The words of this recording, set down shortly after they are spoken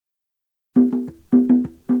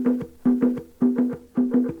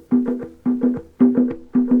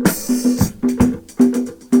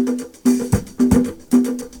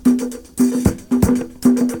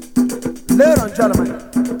gentlemen,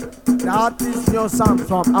 that is your song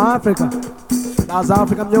from Africa. That's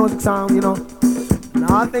African music sound, you know. And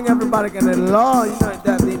I think everybody can love, you know,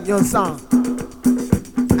 that in your song.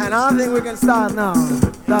 And I think we can start now.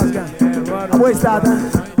 That's good. We starting?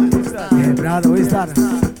 Yeah, brother, we starting.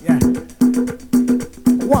 Yeah.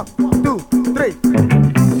 1, 2, 3.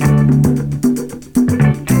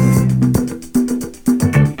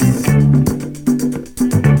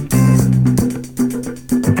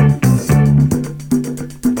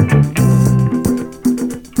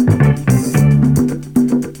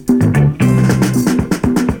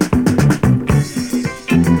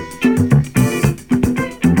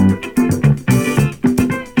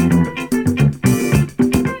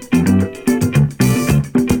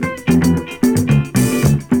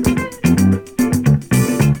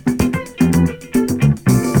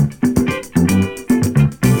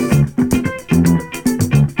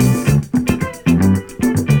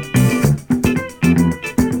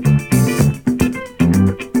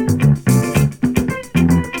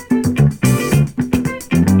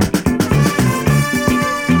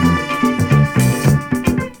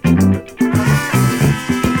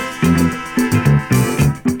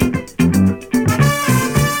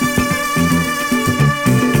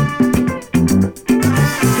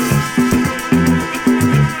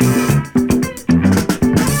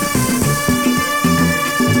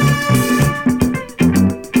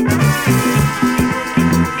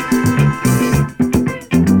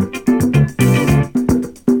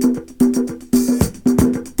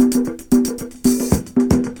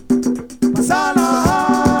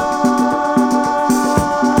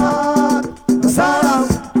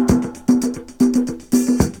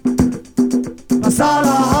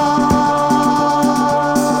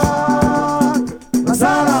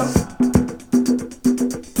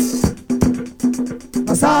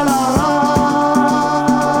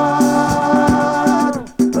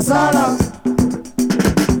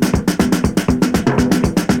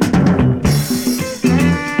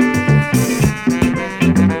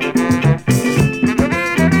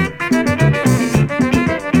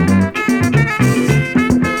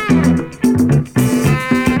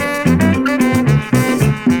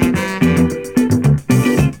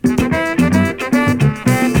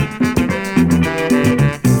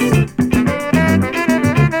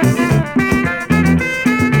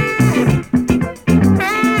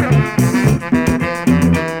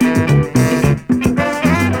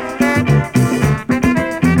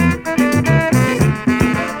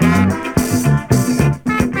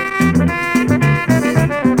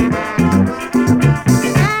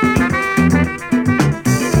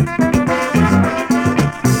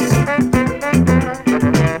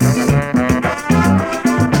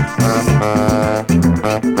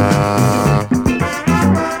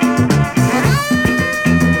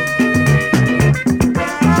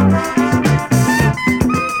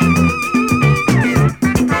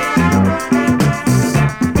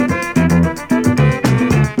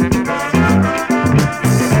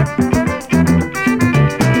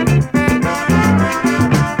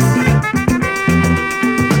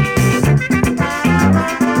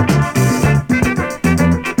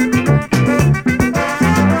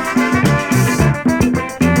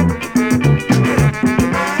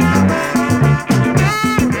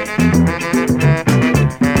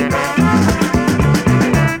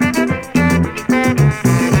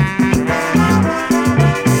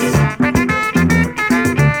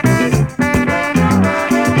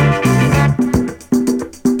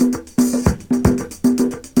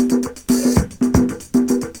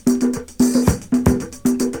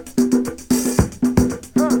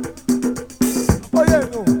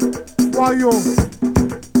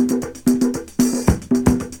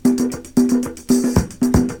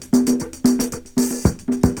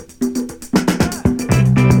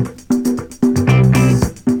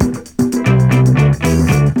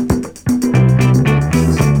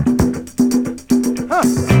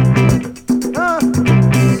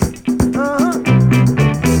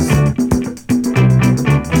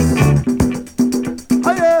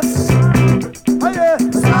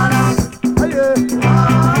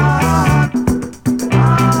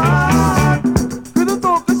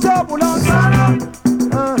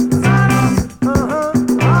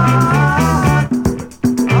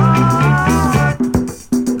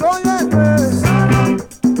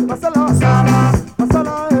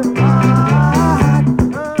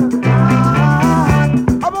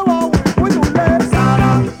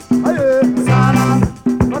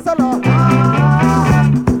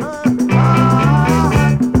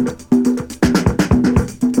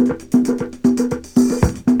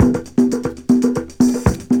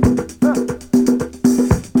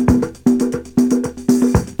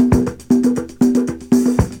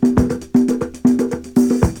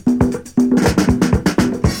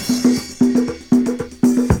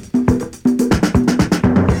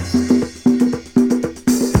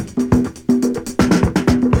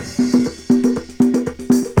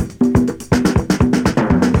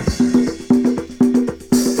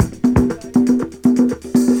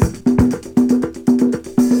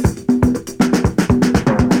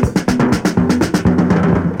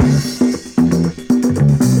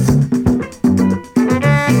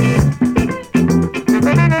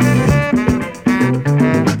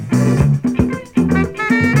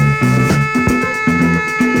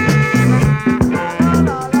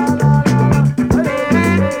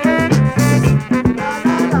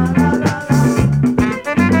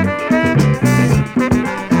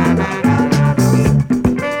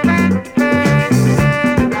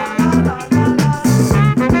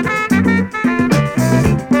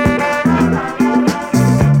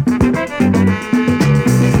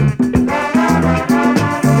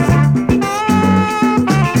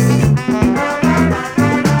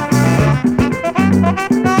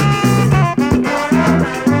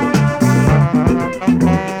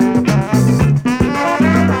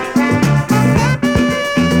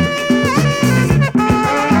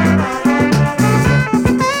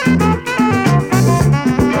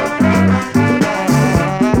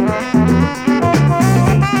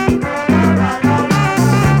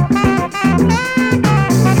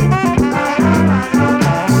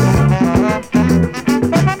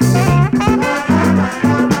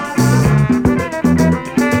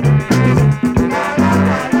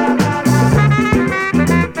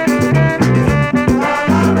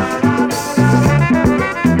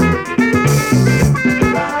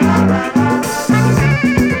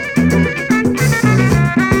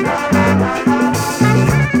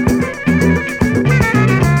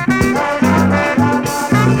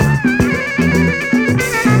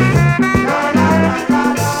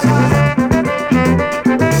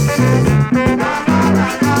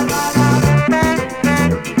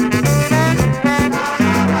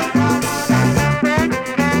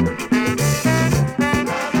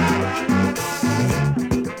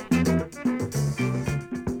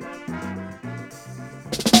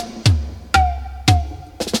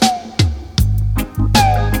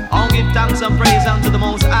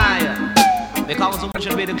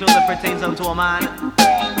 should be the clothes that pertains unto a man.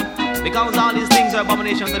 Because all these things are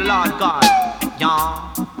abomination to the Lord God.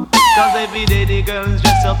 Yeah. Cause every day the girls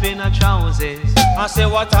dress up in her trousers. I say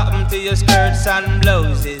what happened to your skirts and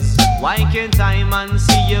blouses? Why can't I man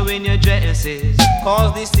see you in your dresses?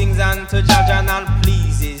 Cause these things unto Jaja and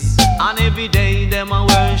pleases. And every day them a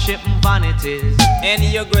worship vanities. And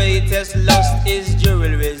your greatest lust is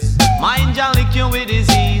jewelries. Mind ya lick you with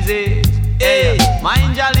diseases. Hey.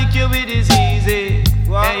 Mind ya lick you with diseases.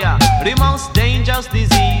 Wow. Hey, the most dangerous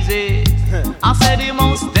diseases. I said the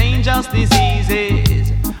most dangerous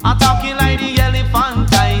diseases. I'm talking like the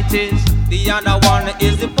elephantitis. The other one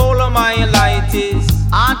is the polymyelitis.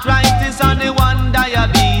 Arthritis and the one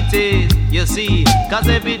diabetes. You see, cause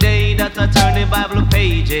every day that I turn the Bible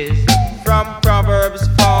pages, from Proverbs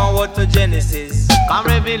forward to Genesis, from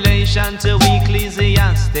Revelation to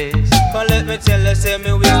Ecclesiastes, but let me tell you, say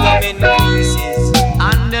me wisdom increases,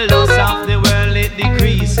 and the loss of the world it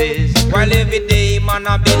decreases. While every day man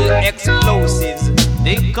a build explosives,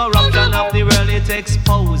 the corruption of the world it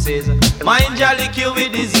exposes. Mind ya lick you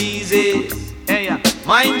with diseases. Hey,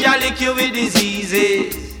 mind ya lick you with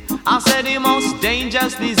diseases. I said the most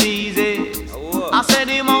dangerous diseases. I said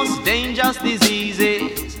the most dangerous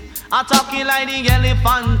diseases. I'm talking like the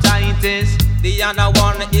elephantitis. The other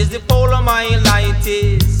one is the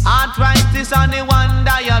polymyelitis. Arthritis and the one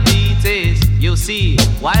diabetes. You see,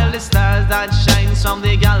 while the stars that shines from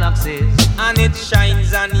the galaxies, and it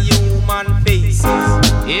shines on human faces,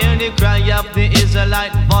 hear the cry of the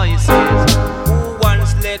Israelite voices, who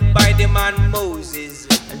once led by the man Moses.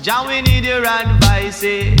 Jah, we need your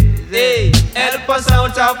advices. Hey, help us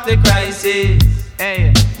out of the crisis.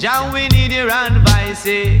 Hey, Jah, we need your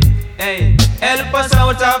advices. Hey, help us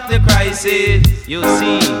out of the crisis. You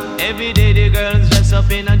see, every day the girls dress up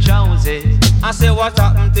in her trousers. I say what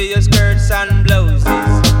happened to your skirts and blouses?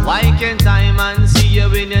 Why can't I man see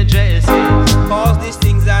you in your dresses? Cause these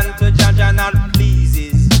things unto Jaja not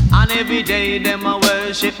pleases. And every day them a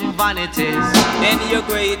worship vanities. And your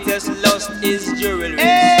greatest lust is jewelry.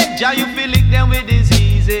 Hey, Jah, you feel it them with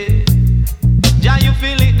diseases. Jah, you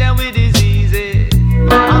feel it them with diseases.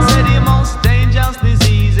 I say the most dangerous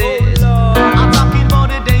diseases. I'm talking about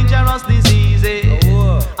the dangerous diseases.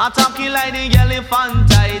 I'm talking like the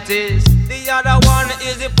elephantitis. The other one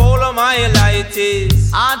is the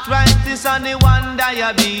polymyelitis. Arthritis and the one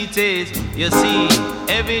diabetes. You see,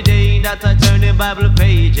 every day that I turn the Bible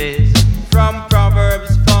pages, from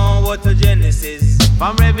Proverbs forward to Genesis,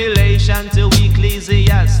 from Revelation to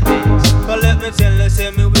Ecclesiastes, but let me tell you, say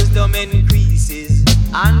me wisdom increases,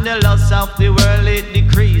 and the loss of the world it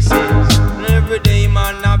decreases. And every day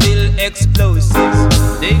man a build explosives.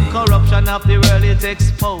 The corruption of the world it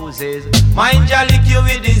exposes. Mind ya lick you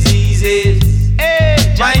with diseases.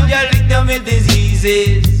 Hey, mind ya lick them with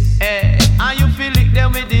diseases. Hey, and you feel it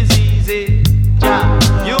them with diseases.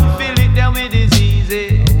 Yeah, you feel it them with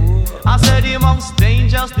diseases. I said the most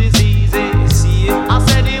dangerous diseases. See it? I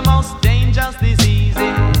said the most dangerous diseases.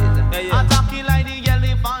 I'm talking like the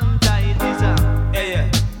elephantitis.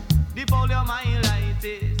 The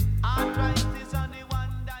poliomyelitis. Arthritis and the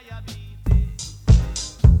one diabetes.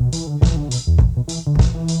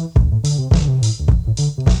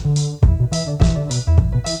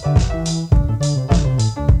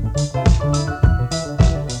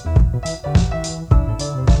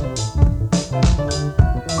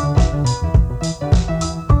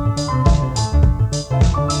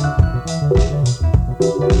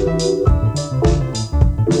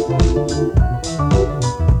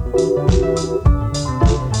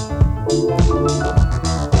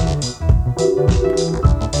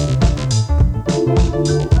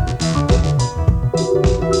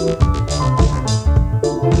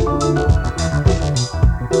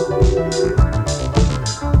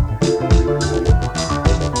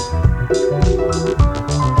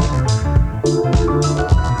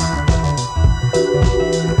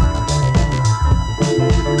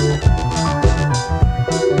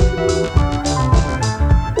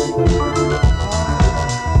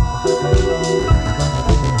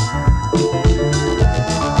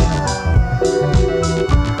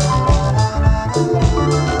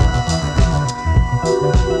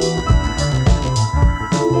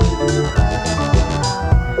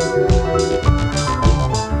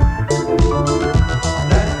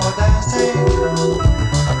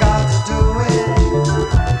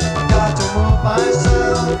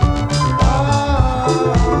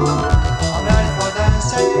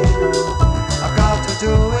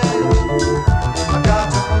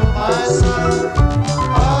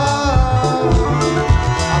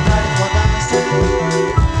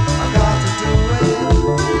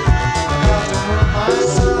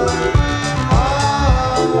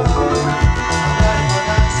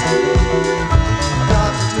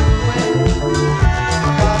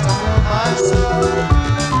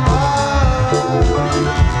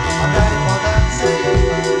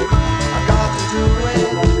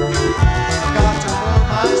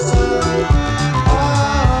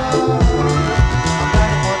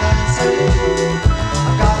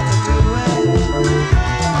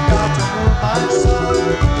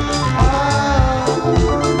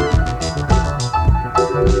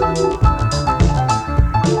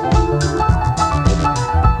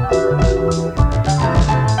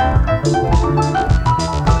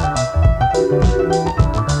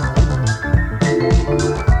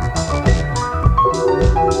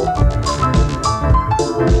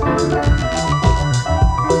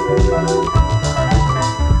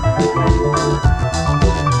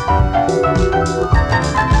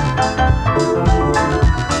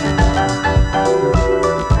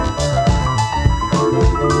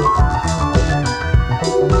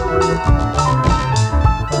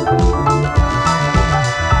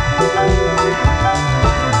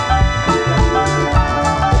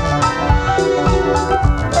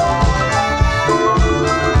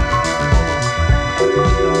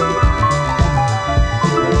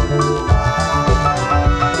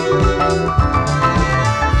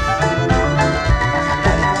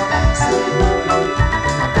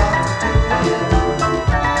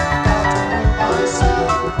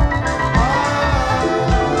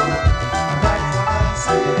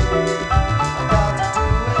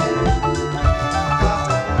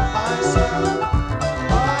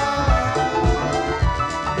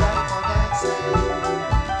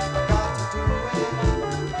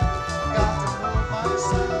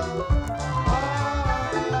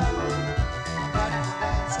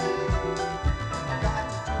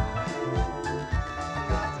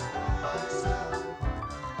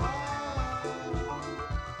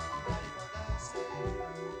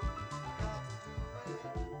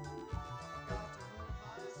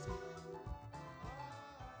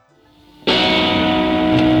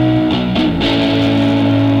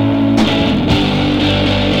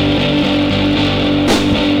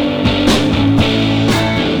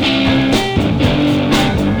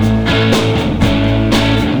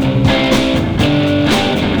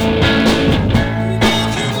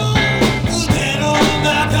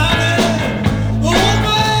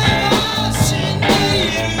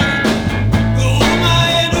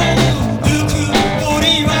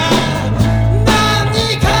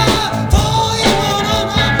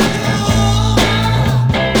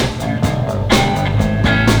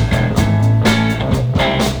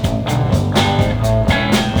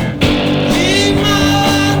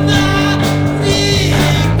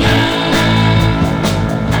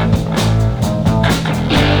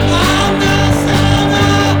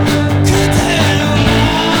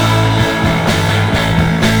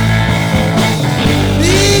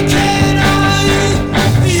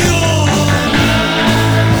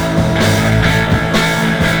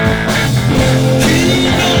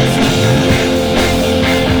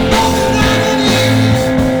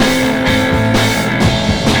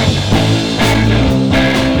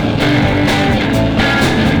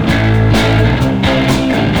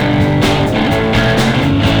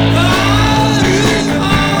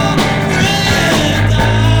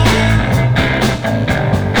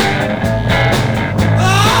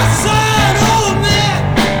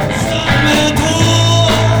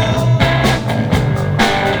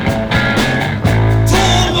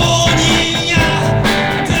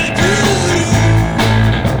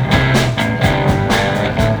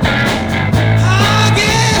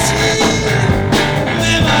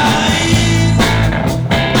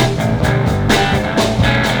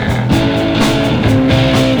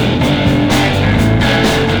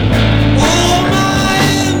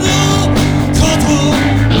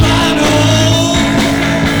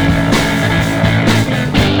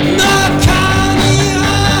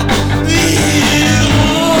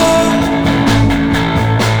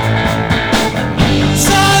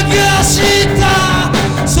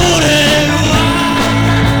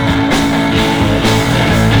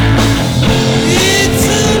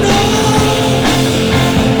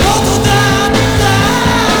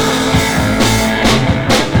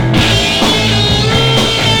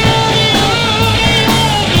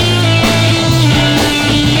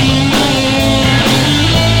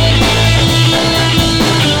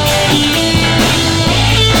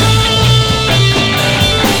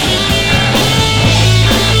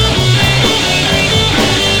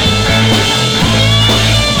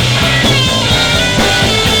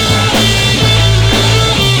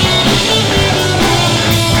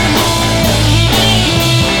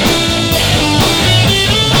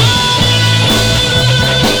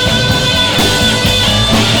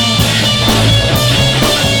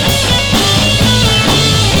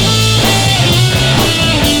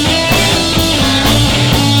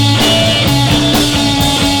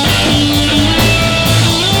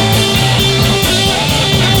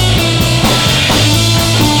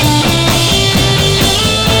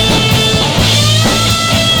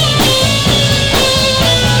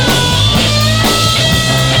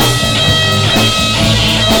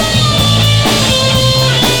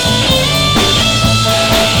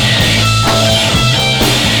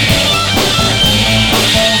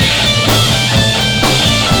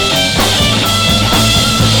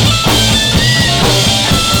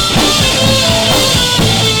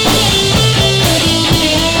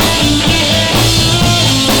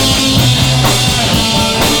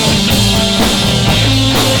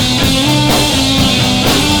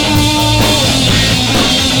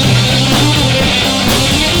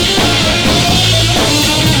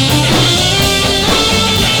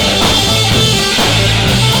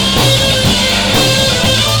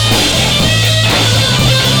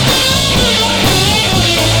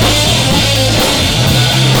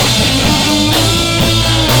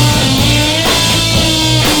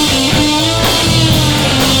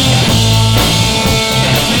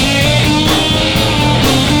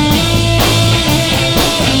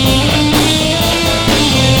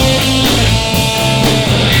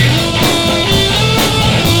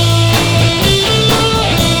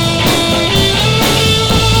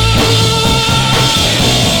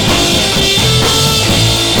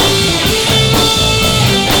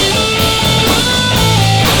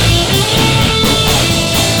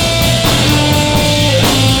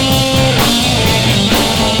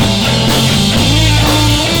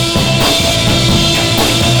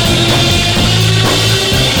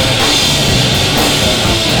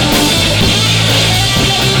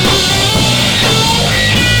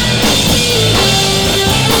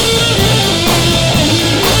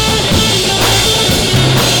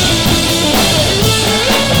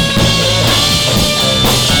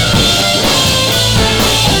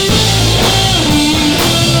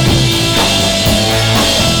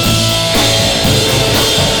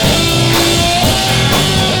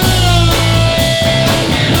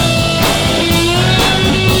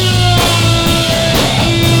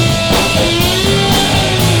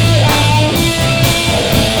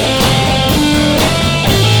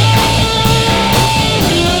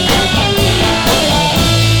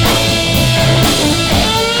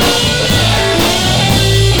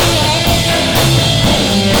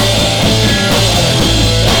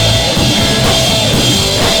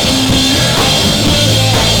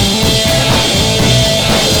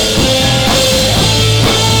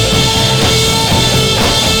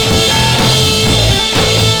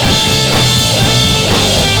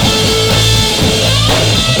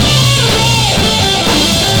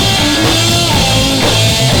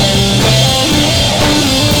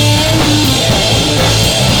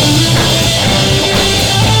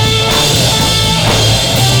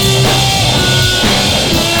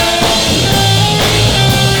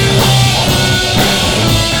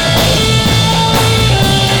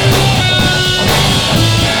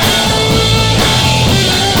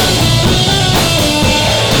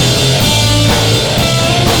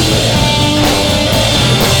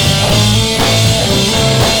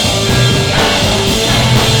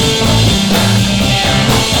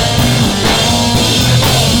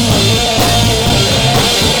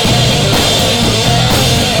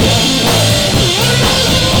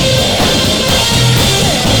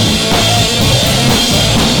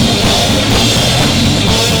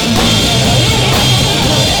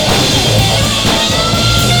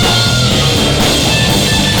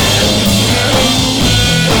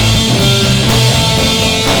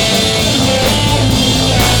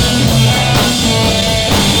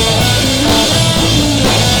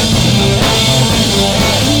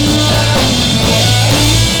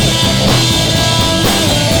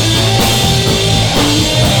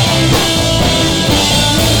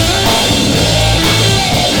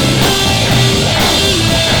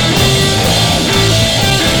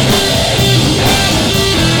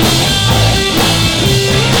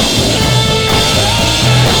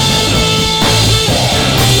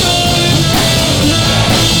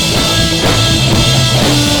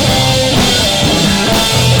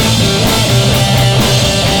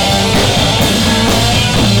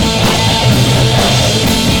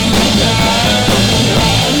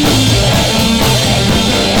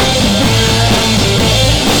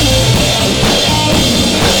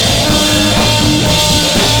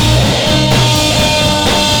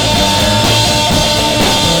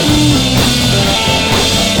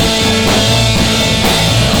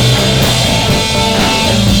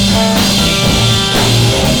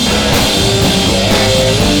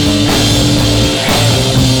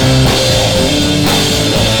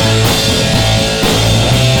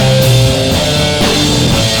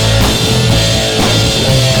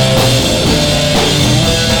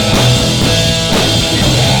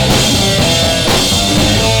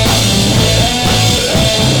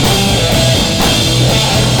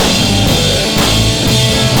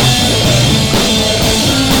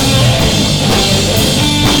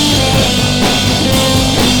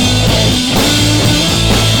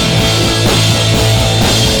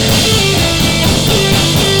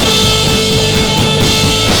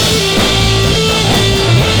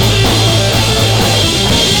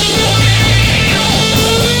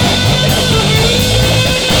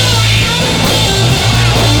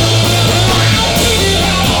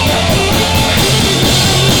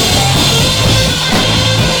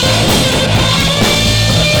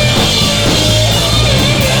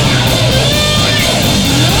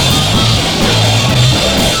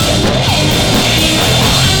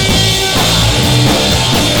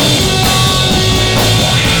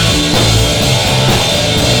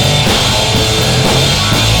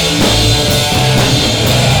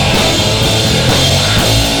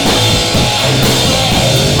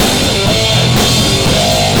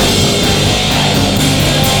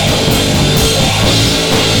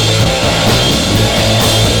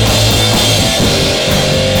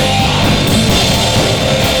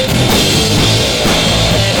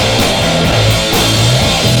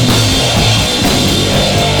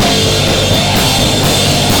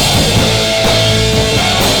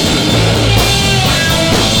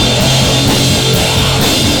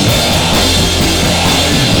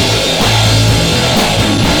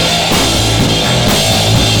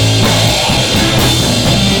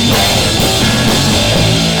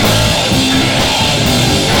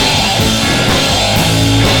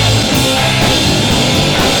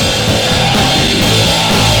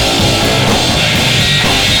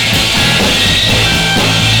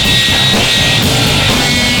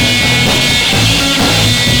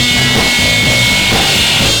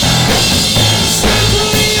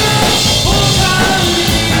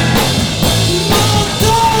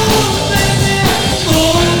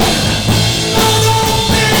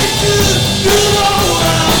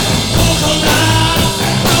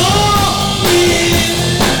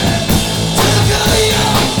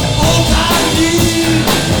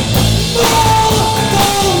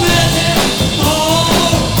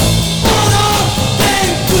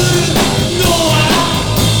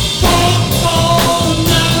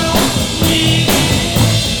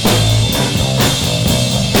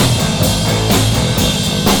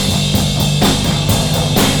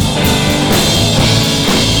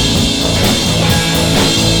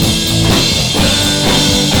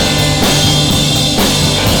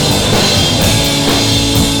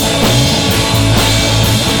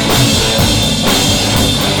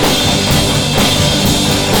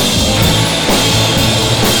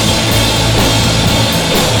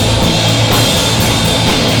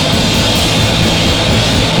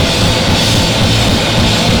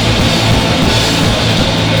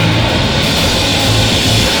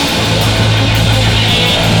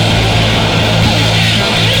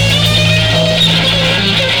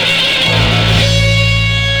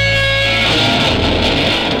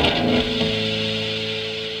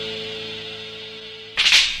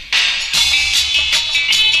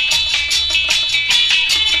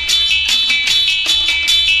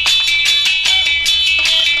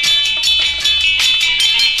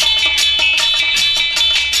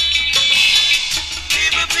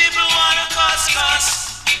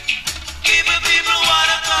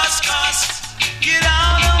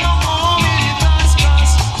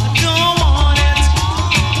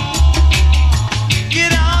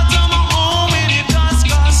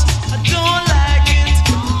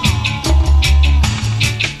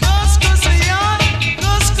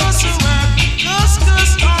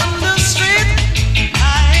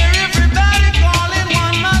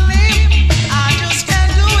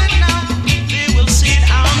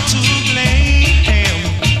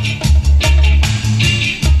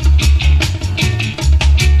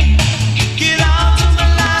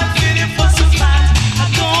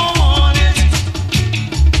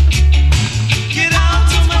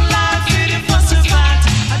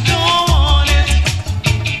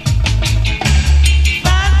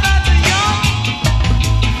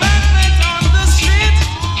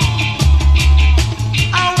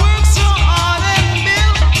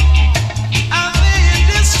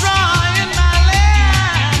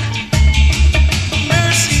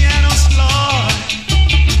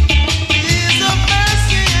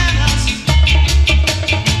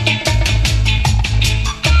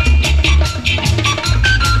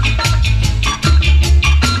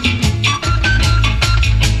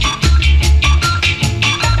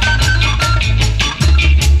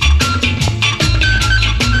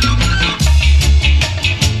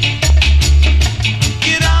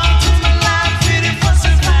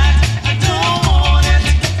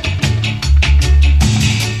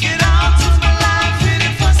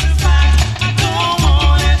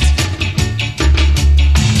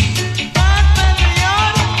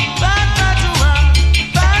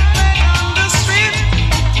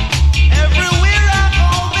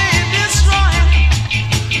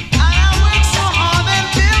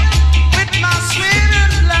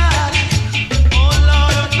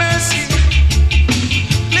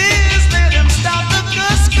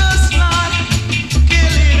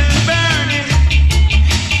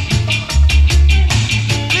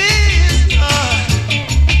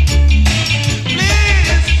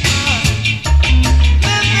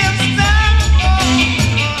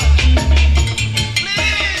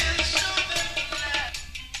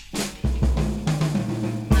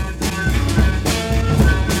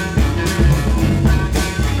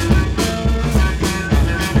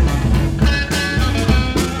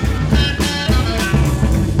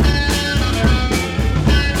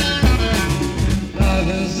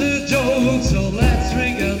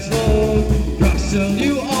 still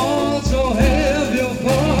you also have your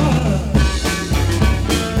fun.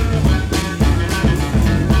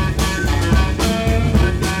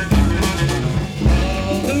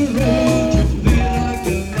 On the road you'll be like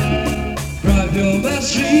a man. Drive your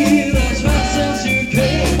machine as fast as you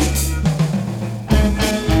can.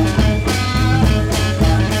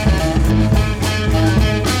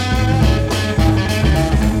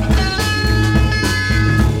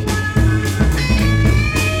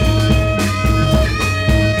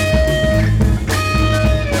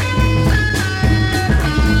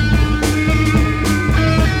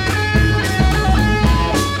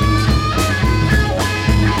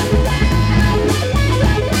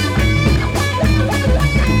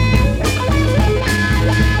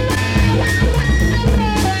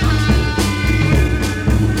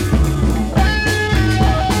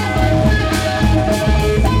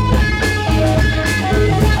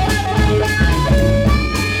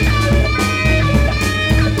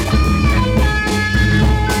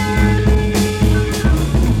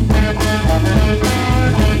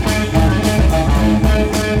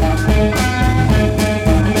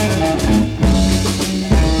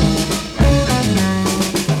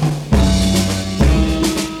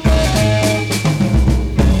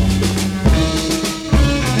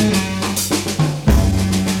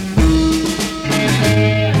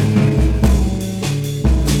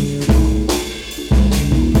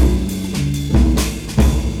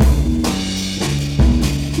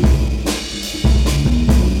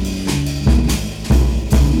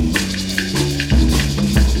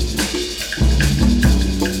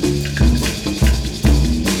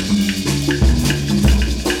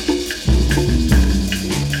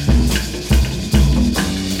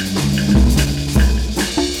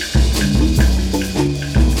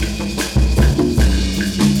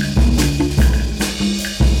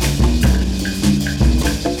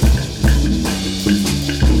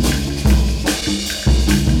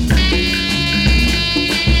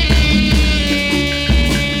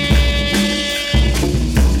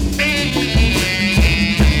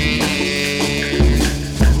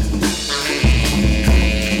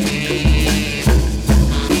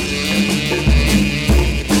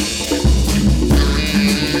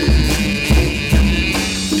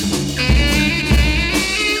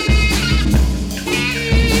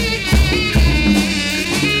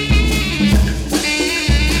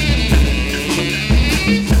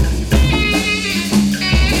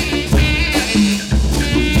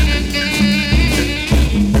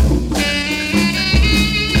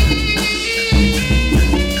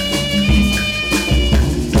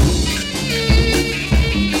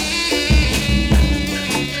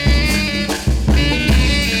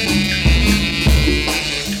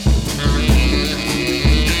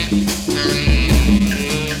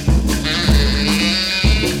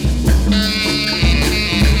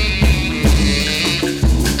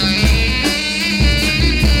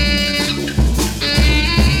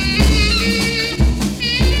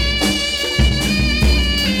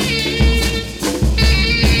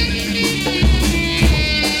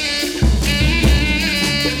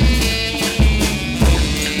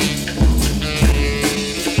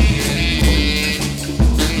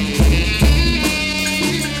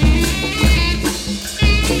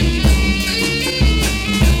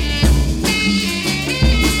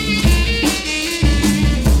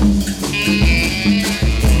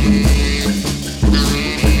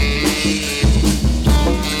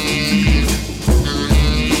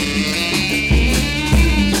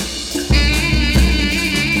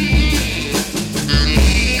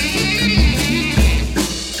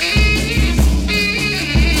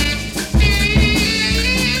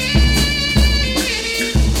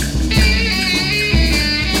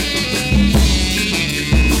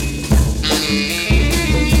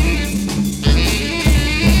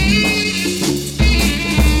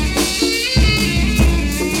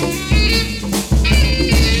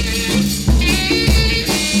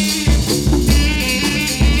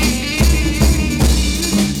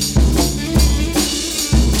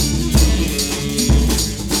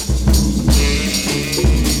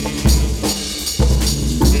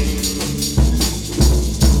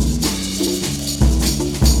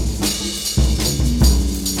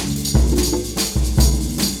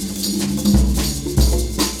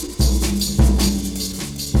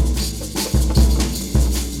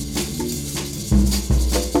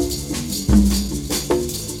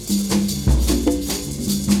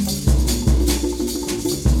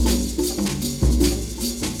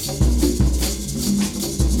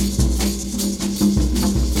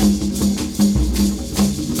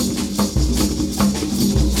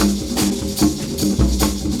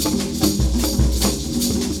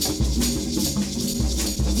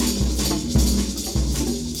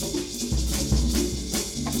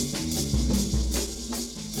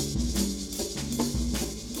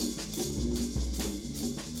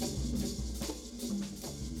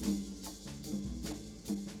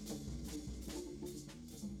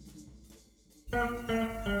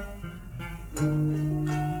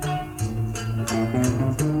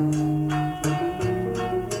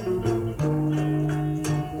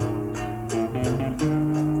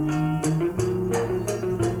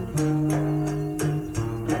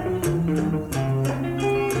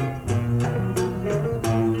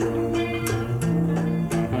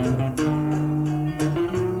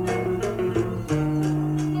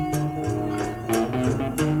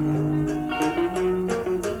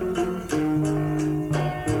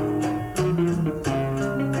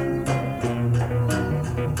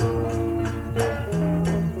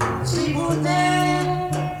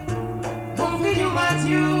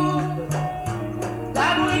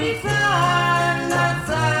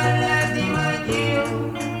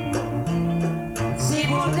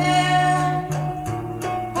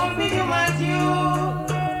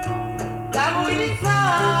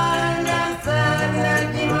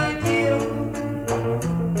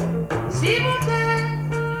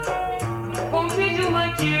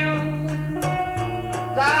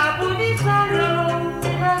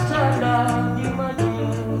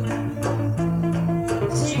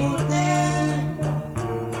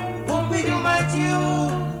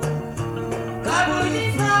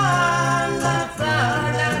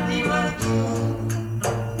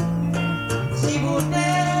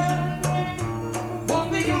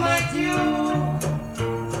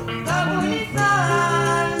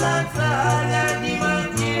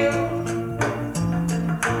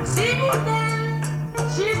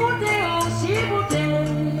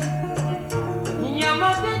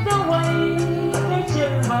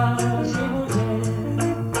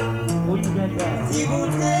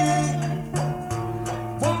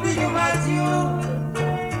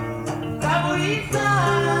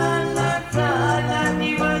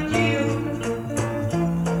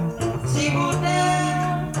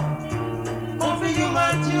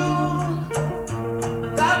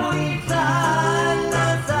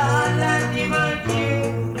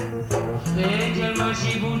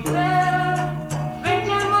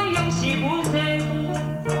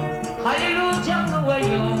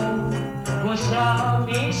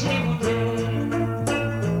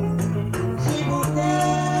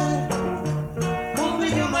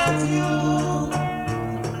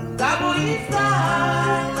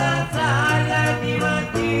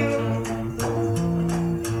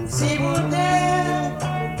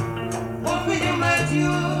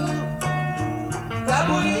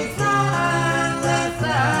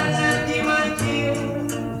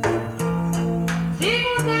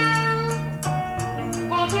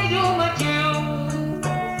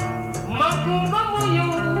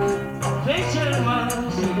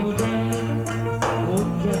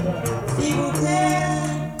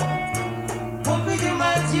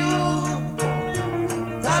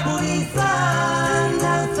 Tabu